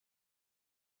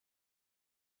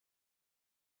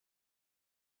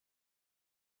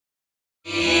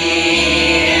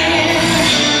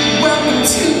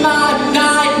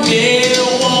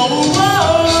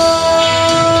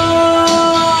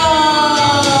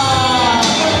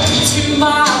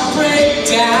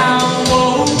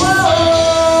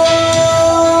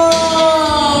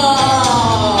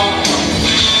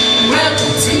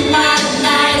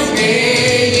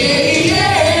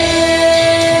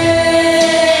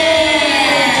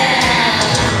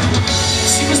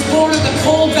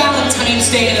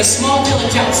small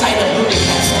village outside of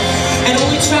Budapest. An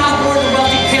only child born to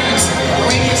wealthy parents,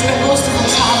 Arania spent most of her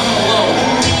childhood alone.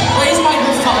 Raised by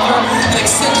her father, an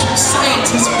eccentric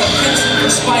scientist with a penchant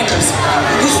for spiders,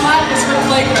 his lab was her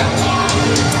playground.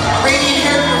 Arania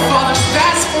inherited her father's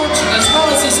vast fortune as well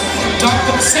as his dark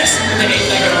obsession with the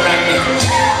eight-legged arachnid.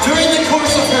 During the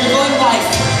course of her young life,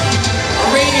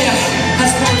 Arania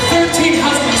has borne 13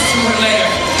 husbands to her lair,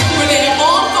 where they have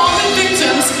all fallen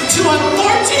victims to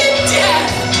unfortunate death.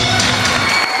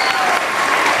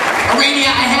 Arania,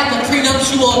 I have the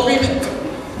prenuptial agreement.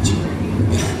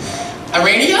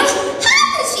 Arania? How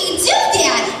does she do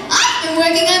that? I've been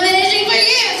working on finishing for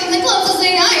years, and the closest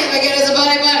thing I ever get is a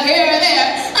body part here or there.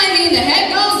 I mean, the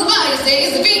head goes, the body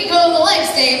stays, the feet go, the legs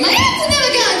stay. My hands have never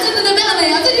gotten into the belly.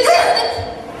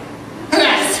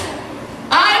 Alas,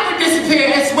 I would disappear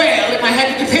as well if I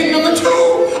had to depend on the two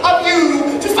of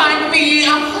you to find me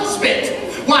a husband.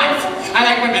 Wife, I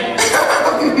like women.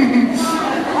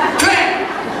 Claire,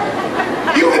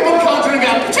 you have been conjuring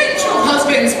up potential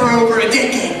husbands for over a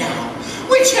decade now,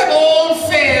 which have all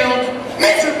failed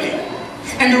miserably.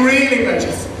 And really,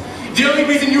 Burgess, the only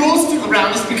reason you're still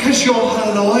around is because you're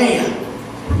her lawyer.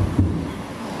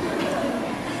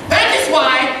 That is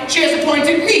why she has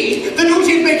appointed me the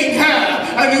duty of making her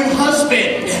a new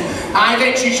husband. I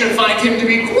think she should find him to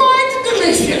be quite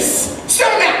delicious. So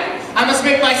now, I must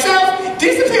make myself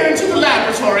disappear into the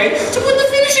laboratory to put the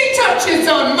finishing touches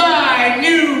on my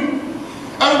new,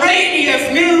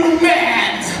 Arania's new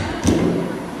man.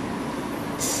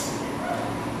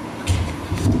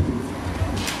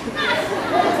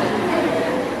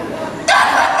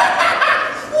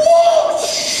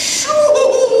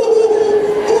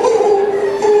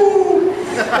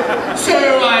 So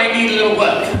I need a little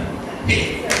work.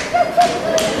 Here.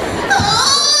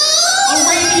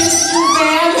 Arania's new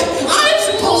man? I'm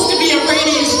supposed to be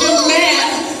Arania's new man.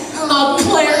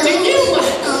 Claire, do you?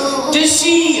 Does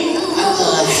she?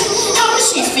 How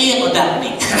does she feel about me?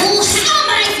 Well, how am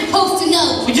I supposed to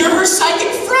know? You're her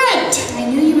psychic friend. I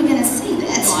knew you were gonna say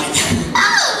that. Like,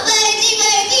 Oh,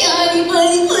 honey,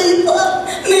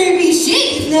 buddy, maybe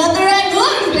she's not the right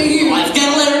one for you. I've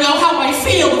got to let her know how I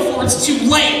feel before it's too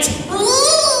late.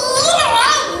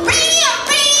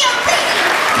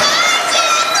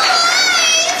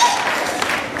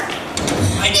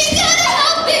 You gotta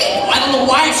help me! I don't know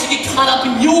why I should get caught up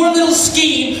in your little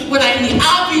scheme when I'm the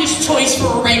obvious choice for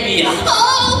Arania.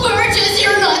 Oh, Burgess,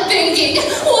 you're not thinking.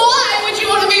 Why would you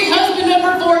want to be husband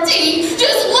number 14?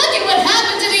 Just look at what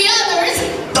happened to the others.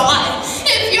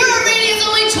 If you're Arania's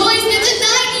only choice in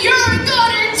tonight, you're a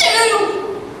goner too.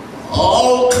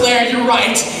 Oh, Claire, you're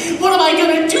right. What am I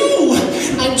gonna do?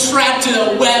 I'm trapped in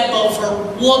a web of her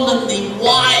womanly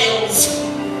wiles.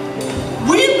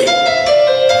 Really?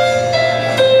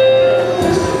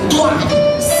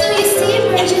 So you see,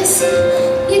 Burgess,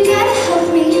 you gotta help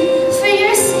me for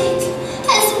your sake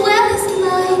as well as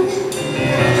mine.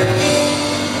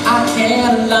 I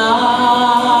can't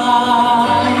lie.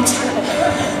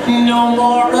 No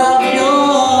more of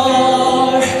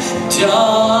your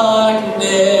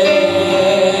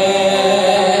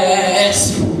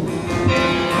darkness.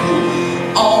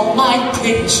 All my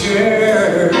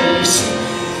pictures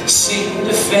seem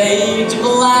to fade to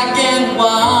black and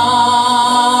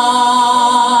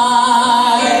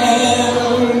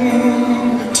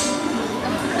white.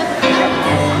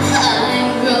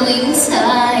 I'm growing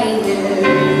tired.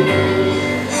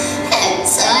 At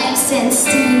times stand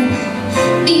still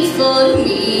before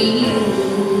me.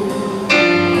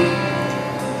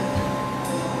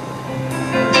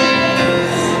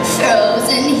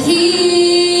 Frozen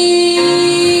here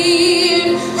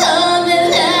on the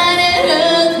ladder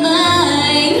of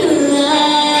my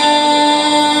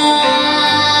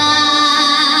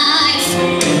life.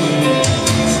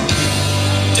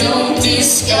 Don't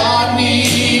discard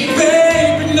me,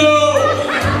 Baby, no.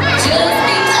 just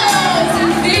because you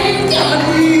think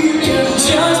I need you.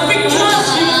 Just because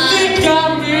you think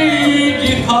I'm me.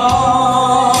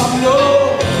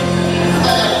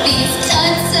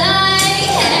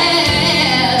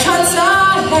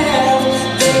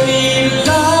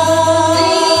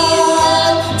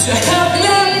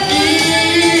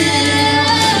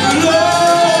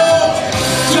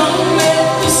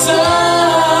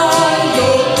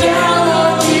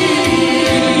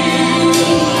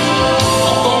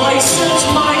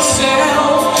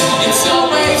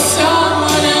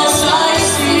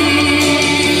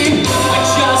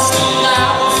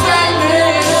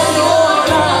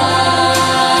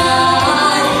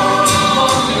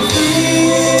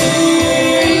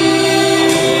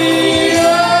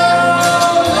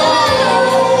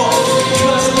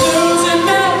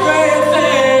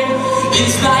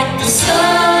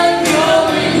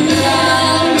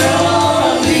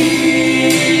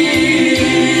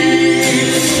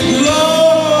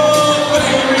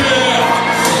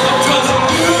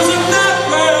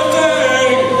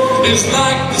 is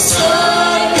like the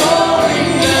sun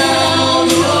going down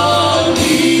on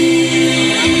me.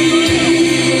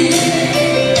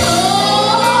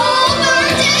 Oh,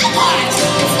 Burgess! What?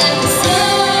 It's like the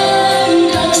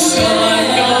sun going Sun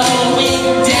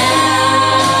going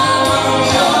down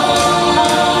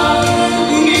on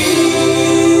me.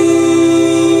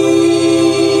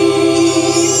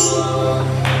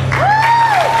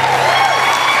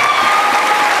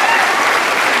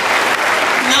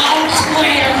 No,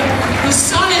 Claire, the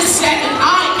sun is set and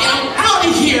I am out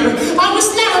of here. I was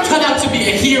never cut out to be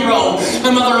a hero.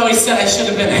 My mother always said I should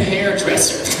have been a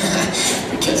hairdresser.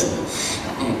 Because,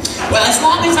 well, as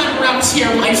long as I'm around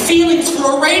here, my feelings for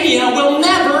Arania will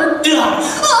never die.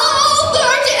 Oh,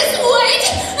 Burgess, wait!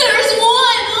 There's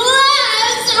one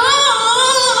last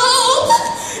hope!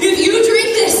 If you drink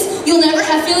this, you'll never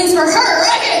have feelings for her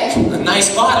again! A nice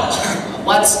bottle.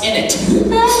 What's in it?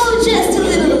 Oh, just a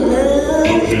little love.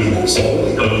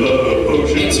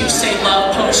 Did you say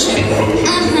love potion?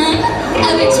 Uh-huh.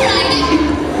 I've been trying it.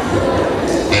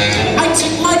 I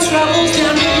took my troubles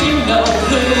down to you know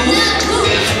who. Not who.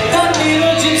 That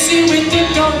little gypsy with the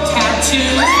gold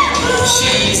tattoo.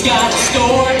 She's got a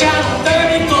store down on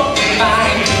 34th and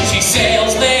Vine. She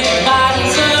sells little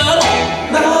bottles of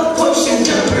love potion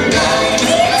number 9.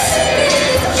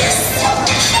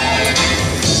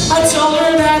 I told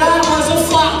her that I was a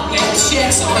flop with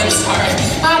chicks on his heart.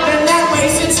 I've been that way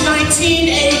since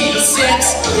 1986.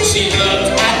 She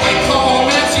looked at my palm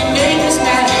as she made this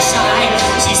magic sign.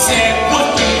 She said,